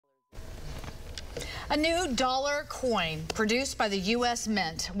A new dollar coin produced by the U.S.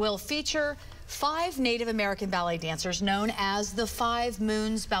 Mint will feature 5 Native American ballet dancers known as the Five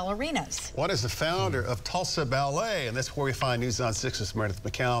Moons Ballerinas. One is the founder of Tulsa Ballet, and that's where we find News on 6's Meredith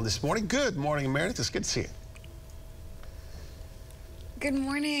McCown this morning. Good morning, Meredith. It's good to see you. Good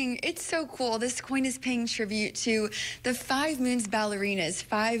morning. It's so cool. This coin is paying tribute to the Five Moons Ballerinas,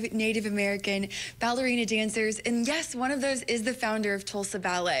 5 Native American ballerina dancers. And yes, one of those is the founder of Tulsa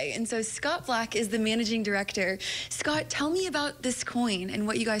Ballet. And so Scott Black is the managing director. Scott, tell me about this coin and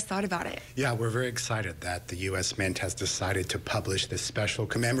what you guys thought about it. Yeah, we're very excited that the U.S. Mint has decided to publish this special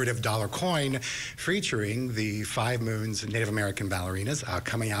commemorative dollar coin featuring the 5 Moons Native American ballerinas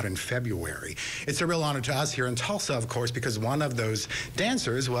coming out in February. It's a real honor to us here in Tulsa, of course, because one of those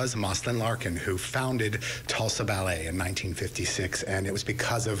dancers was Moslyn Larkin, who founded Tulsa Ballet in 1956, and it was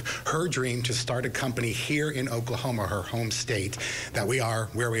because of her dream to start a company here in Oklahoma, her home state, that we are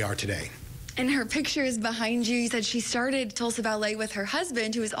where we are today. And her picture is behind you. You said she started Tulsa Ballet with her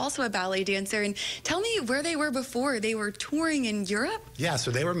husband, who is also a ballet dancer. And tell me where they were before. They were touring in Europe? Yeah,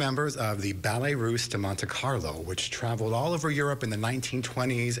 so they were members of the Ballet Russe de Monte Carlo, which traveled all over Europe in the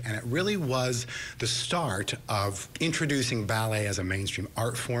 1920s, and it really was the start of introducing ballet as a mainstream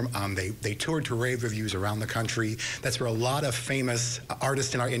art form. They toured to rave reviews around the country. That's where a lot of famous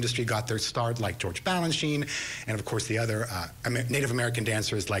artists in our industry got their start, like George Balanchine, and of course the other Native American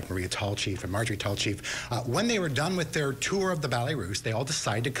dancers like Maria Tallchief and Marjorie Tallchief. When they were done with their tour of the Ballet Russe, they all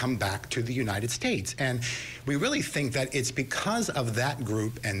decided to come back to the United States. And we really think that it's because of that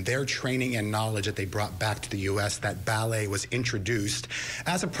group and their training and knowledge that they brought back to the U.S. that ballet was introduced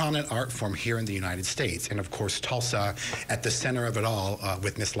as a prominent art form here in the United States. And of course, Tulsa at the center of it all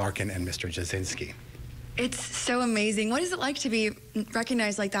with Miss Larkin and Mr. Jasinski. It's so amazing. What is it like to be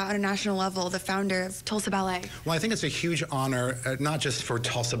recognized like that on a national level, the founder of Tulsa Ballet? Well, I think it's a huge honor, not just for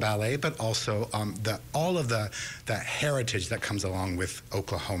Tulsa Ballet, but also all of the heritage that comes along with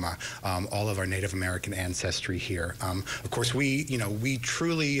Oklahoma, all of our Native American ancestry here. Of course, we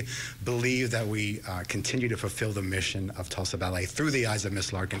truly believe that we continue to fulfill the mission of Tulsa Ballet through the eyes of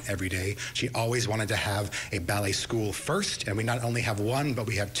Miss Larkin every day. She always wanted to have a ballet school first, and we not only have one, but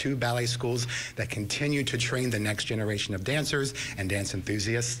we have 2 ballet schools that continue to train the next generation of dancers and dance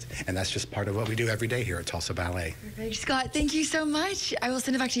enthusiasts, and that's just part of what we do every day here at Tulsa Ballet. Perfect. Scott, thank you so much. I will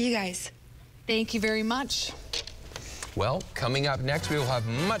send it back to you guys. Thank you very much. Well, coming up next, we will have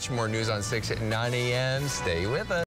much more news on 6 at 9 a.m. Stay with us.